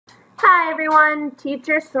Hi everyone,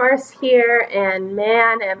 Teacher Source here, and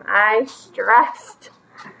man am I stressed.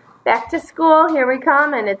 Back to school, here we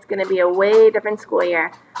come, and it's going to be a way different school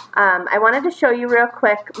year. I wanted to show you real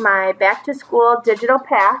quick my back to school digital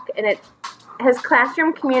pack, and it has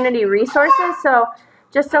classroom community resources, so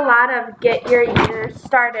just a lot of get your year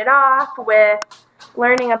started off with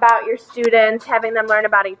learning about your students, having them learn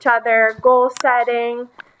about each other, goal setting,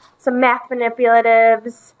 some math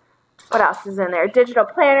manipulatives. What else is in there? Digital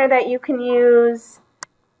planner that you can use,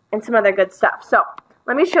 and some other good stuff. So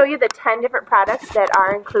let me show you the 10 different products that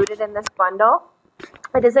are included in this bundle.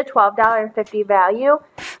 It is a $12.50 value,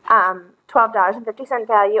 $12.50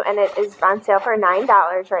 value, and it is on sale for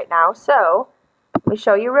 $9 right now. So let me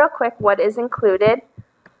show you real quick what is included.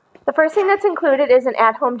 The first thing that's included is an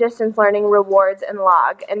at-home distance learning rewards and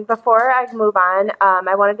log. And before I move on,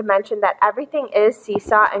 I wanted to mention that everything is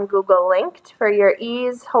Seesaw and Google linked for your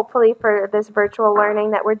ease, hopefully for this virtual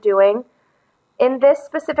learning that we're doing. In this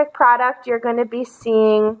specific product, you're going to be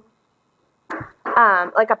seeing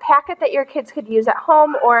like a packet that your kids could use at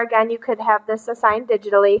home, or again, you could have this assigned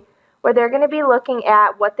digitally, where they're going to be looking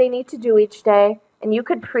at what they need to do each day. And you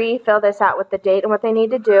could pre-fill this out with the date and what they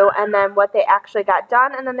need to do, and then what they actually got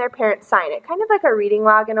done, and then their parents sign it. Kind of like a reading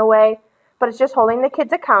log in a way, but it's just holding the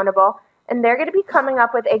kids accountable. And they're going to be coming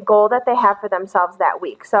up with a goal that they have for themselves that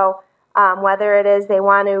week. So whether it is they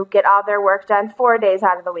want to get all their work done 4 days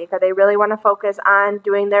out of the week, or they really want to focus on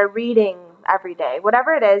doing their reading every day,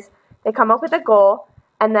 whatever it is, they come up with a goal,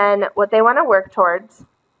 and then what they want to work towards.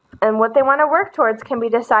 And what they want to work towards can be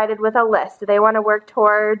decided with a list. Do they want to work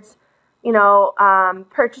towards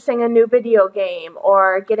purchasing a new video game,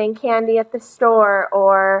 or getting candy at the store,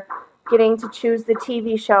 or getting to choose the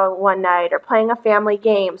TV show one night, or playing a family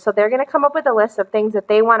game? So they're going to come up with a list of things that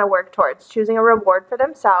they want to work towards, choosing a reward for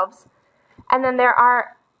themselves. And then there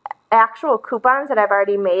are actual coupons that I've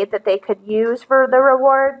already made that they could use for the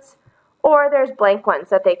rewards, or there's blank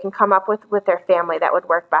ones that they can come up with their family that would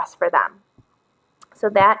work best for them. So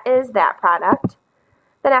that is that product.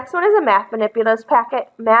 The next one is a math manipulatives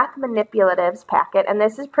packet, and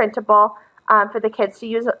this is printable for the kids to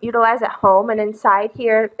utilize at home. And inside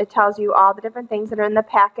here, it tells you all the different things that are in the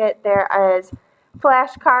packet. There is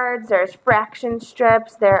flashcards, there's fraction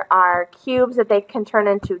strips, there are cubes that they can turn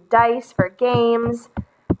into dice for games.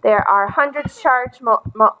 There are hundreds charts,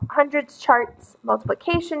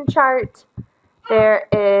 multiplication chart. There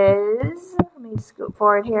is, let me scoot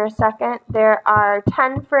forward here a second. There are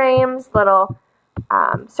 10 frames, little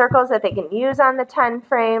circles that they can use on the 10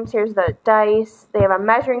 frames. Here's the dice. They have a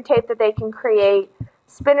measuring tape that they can create,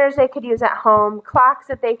 spinners they could use at home, clocks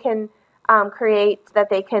that they can create, that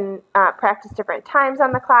they can practice different times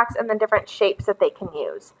on the clocks, and then different shapes that they can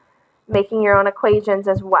use, making your own equations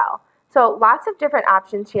as well. So lots of different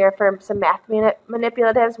options here for some math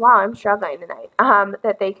manipulatives. Wow, I'm struggling tonight,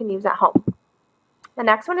 that they can use at home. The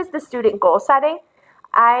next one is the student goal setting.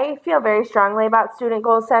 I feel very strongly about student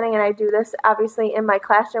goal setting, and I do this obviously in my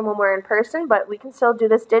classroom when we're in person, but we can still do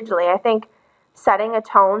this digitally. I think setting a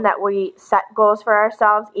tone that we set goals for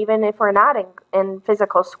ourselves, even if we're not in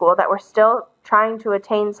physical school, that we're still trying to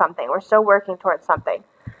attain something. We're still working towards something.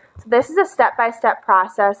 So this is a step-by-step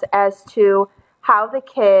process as to how the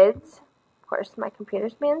kids, of course my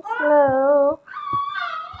computer's being slow.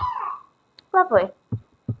 Lovely.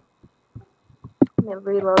 Let me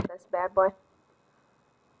reload this bad boy.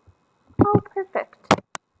 Oh, perfect.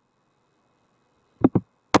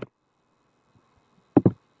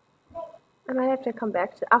 I might have to come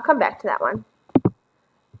back to, I'll come back to that one.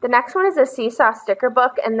 The next one is a Seesaw sticker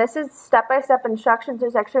book, and this is step-by-step instructions.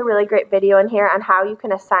 There's actually a really great video in here on how you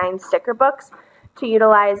can assign sticker books to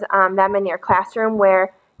utilize them in your classroom,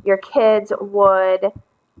 where your kids would,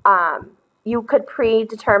 you could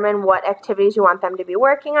predetermine what activities you want them to be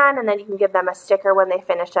working on, and then you can give them a sticker when they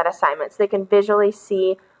finish that assignment, so they can visually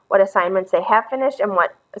see what assignments they have finished and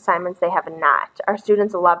what assignments they have not. Our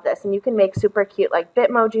students love this, and you can make super cute like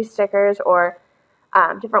Bitmoji stickers, or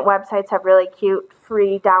different websites have really cute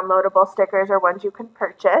free downloadable stickers, or ones you can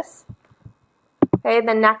purchase. Okay,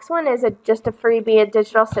 the next one is just a freebie, a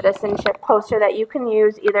digital citizenship poster that you can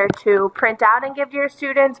use either to print out and give to your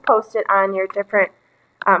students, post it on your different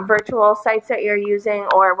virtual sites that you're using,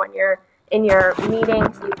 or when you're in your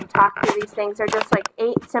meetings, you can talk through these things. They're just like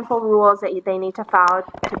 8 simple rules that they need to follow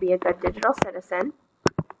to be a good digital citizen.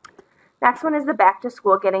 Next one is the back to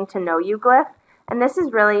school getting to know you glyph, and this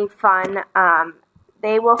is really fun.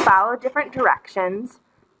 They will follow different directions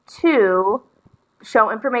to show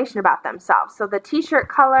information about themselves. So the t-shirt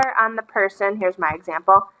color on the person, here's my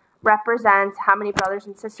example, represents how many brothers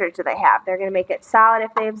and sisters do they have. They're going to make it solid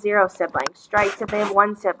if they have 0 siblings, stripes if they have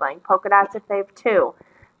 1 sibling, polka dots if they have 2.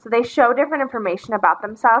 So they show different information about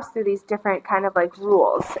themselves through these different kind of like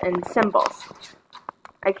rules and symbols.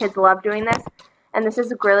 My kids love doing this, and this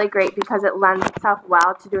is really great because it lends itself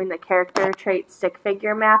well to doing the character trait stick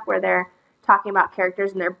figure map where they're talking about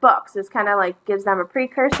characters in their books. This kind of like gives them a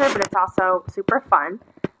precursor, but it's also super fun.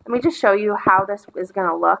 Let me just show you how this is going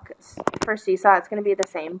to look for Seesaw. It's going to be the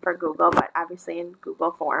same for Google, but obviously in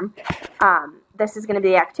Google form. This is going to be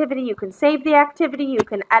the activity. You can save the activity. You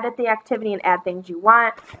can edit the activity and add things you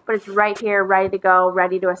want, but it's right here, ready to go,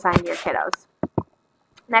 ready to assign to your kiddos.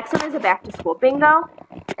 Next one is a back-to-school bingo,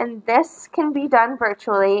 and this can be done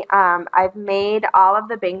virtually. I've made all of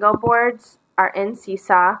the bingo boards are in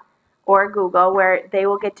Seesaw or Google, where they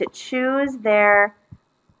will get to choose their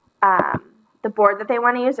the board that they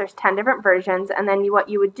want to use. There's 10 different versions, and then what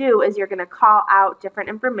you would do is you're going to call out different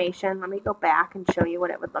information. Let me go back and show you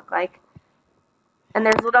what it would look like. And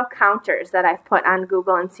there's little counters that I've put on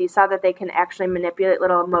Google and Seesaw that they can actually manipulate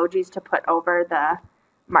little emojis to put over the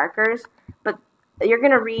markers. But you're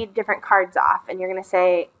going to read different cards off, and you're going to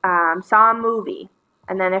say, saw a movie.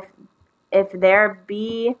 And then if there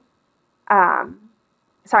be, I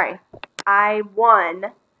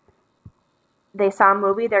won, they saw a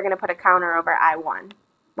movie, they're going to put a counter over I won.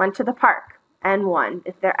 Went to the park, N1.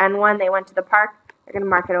 If they're N1, they went to the park, they're going to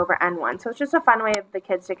mark it over N1. So it's just a fun way of the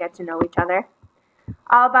kids to get to know each other.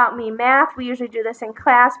 All About Me Math, we usually do this in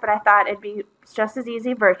class, but I thought it'd be just as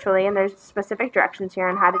easy virtually, and there's specific directions here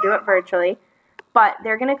on how to do it virtually. But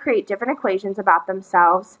they're going to create different equations about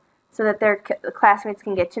themselves so that their classmates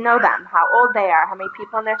can get to know them, how old they are, how many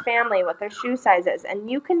people in their family, what their shoe size is. And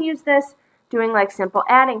you can use this doing like simple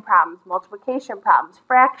adding problems, multiplication problems,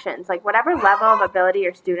 fractions, like whatever level of ability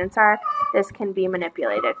your students are, this can be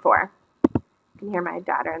manipulated for. You can hear my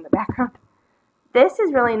daughter in the background. This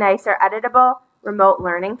is really nice. They're editable remote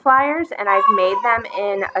learning flyers, and I've made them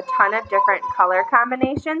in a ton of different color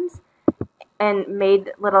combinations and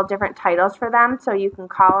made little different titles for them, so you can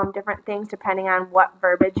call them different things depending on what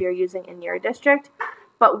verbiage you're using in your district.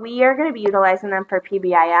 But we are going to be utilizing them for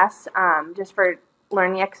PBIS, just for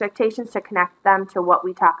learning expectations, to connect them to what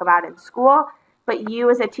we talk about in school. But you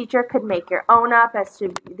as a teacher could make your own up as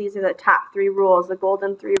to these are the top 3 rules, the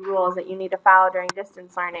golden 3 rules that you need to follow during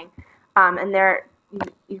distance learning. And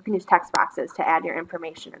you can use text boxes to add your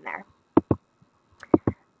information in there.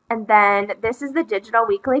 And then this is the digital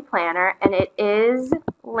weekly planner, and it is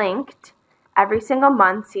linked every single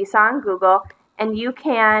month, Seesaw and Google, and you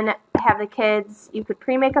can have the kids, you could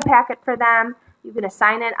pre-make a packet for them, you can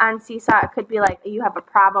assign it on Seesaw. It could be like you have a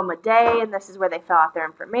problem a day, and this is where they fill out their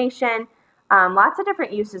information. Lots of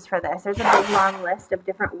different uses for this. There's a big long list of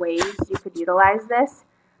different ways you could utilize this.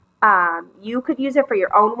 You could use it for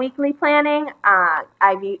your own weekly planning. I'm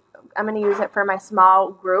going to use it for my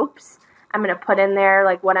small groups. I'm going to put in there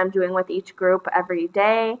like what I'm doing with each group every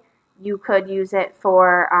day. You could use it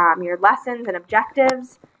for your lessons and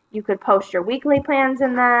objectives. You could post your weekly plans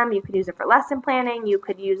in them. You could use it for lesson planning. You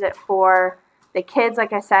could use it for the kids,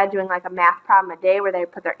 like I said, doing like a math problem a day where they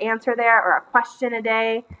put their answer there, or a question a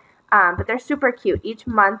day. But they're super cute. Each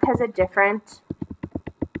month has a different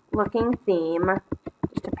looking theme,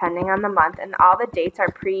 just depending on the month. And all the dates are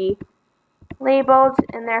pre-labeled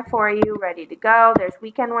in there for you, ready to go. There's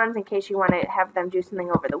weekend ones in case you want to have them do something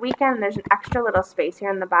over the weekend. And there's an extra little space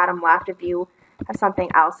here in the bottom left if you have something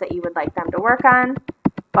else that you would like them to work on.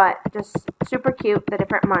 But just super cute, the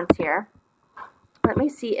different months here. Let me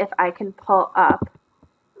see if I can pull up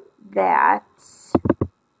that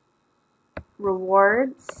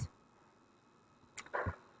rewards.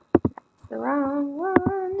 That's the wrong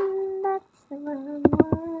one. That's the wrong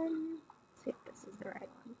one. Let's see if this is the right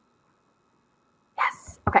one.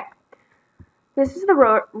 Yes. Okay. This is the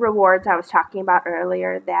rewards I was talking about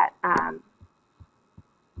earlier that,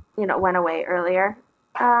 went away earlier.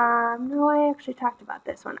 No, I actually talked about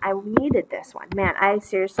this one. I needed this one. Man, I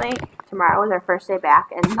seriously, tomorrow is our first day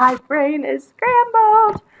back, and my brain is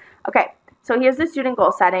scrambled. Okay, so here's the student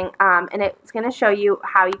goal setting, and it's going to show you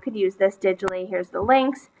how you could use this digitally. Here's the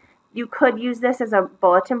links. You could use this as a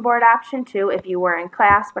bulletin board option, too, if you were in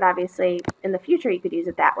class, but obviously in the future you could use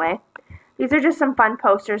it that way. These are just some fun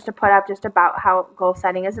posters to put up just about how goal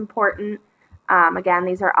setting is important. Again,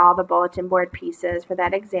 these are all the bulletin board pieces for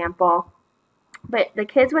that example. But the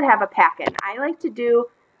kids would have a packet. I like to do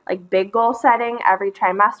like big goal setting every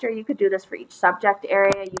trimester. You could do this for each subject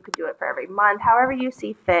area. You could do it for every month, however you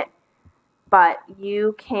see fit. But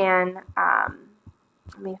you can,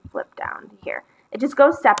 let me flip down here. It just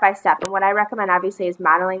goes step by step. And what I recommend obviously is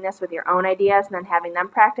modeling this with your own ideas and then having them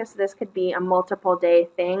practice. This could be a multiple day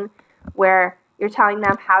thing where you're telling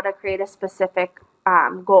them how to create a specific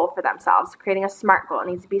goal for themselves. Creating a SMART goal. It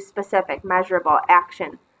needs to be specific, measurable,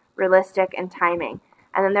 action. realistic, and timing.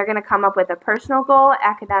 And then they're going to come up with a personal goal,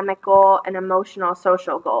 academic goal, an emotional,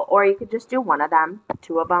 social goal. Or you could just do one of them,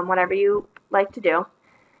 two of them, whatever you like to do.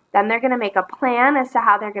 Then they're going to make a plan as to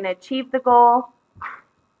how they're going to achieve the goal.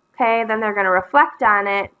 Okay, then they're going to reflect on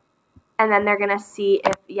it. And then they're going to see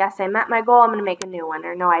if, yes, I met my goal, I'm going to make a new one.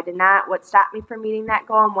 Or no, I did not. What stopped me from meeting that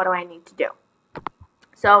goal, and what do I need to do?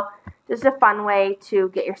 So just a fun way to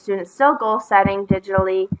get your students still goal setting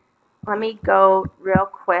digitally. Let me go real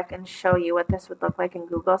quick and show you what this would look like in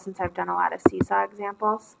Google, since I've done a lot of Seesaw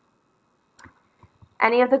examples.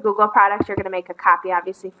 Any of the Google products, you're going to make a copy,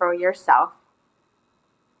 obviously, for yourself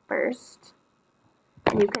first.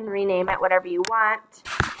 And you can rename it whatever you want,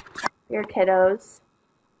 your kiddos.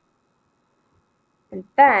 And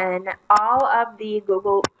then all of the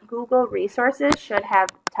Google resources should have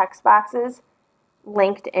text boxes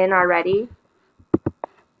linked in already.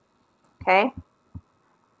 Okay?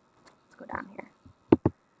 Down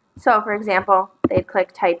here. So, for example, they'd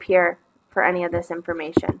click type here for any of this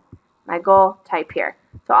information. My goal, type here.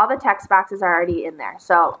 So all the text boxes are already in there.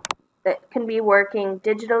 So that can be working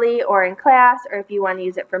digitally or in class, or if you want to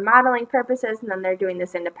use it for modeling purposes, and then they're doing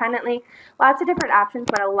this independently. Lots of different options,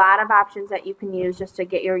 but a lot of options that you can use just to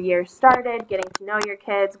get your year started, getting to know your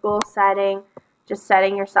kids, goal setting, just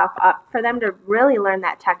setting yourself up for them to really learn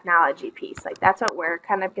that technology piece. Like, that's what we're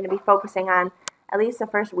kind of going to be focusing on at least the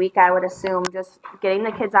first week, I would assume, just getting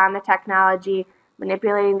the kids on the technology,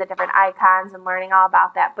 manipulating the different icons and learning all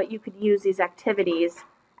about that. But you could use these activities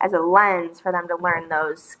as a lens for them to learn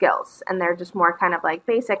those skills. And they're just more kind of like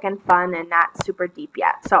basic and fun and not super deep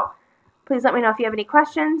yet. So please let me know if you have any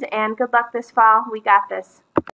questions, and good luck this fall. We got this.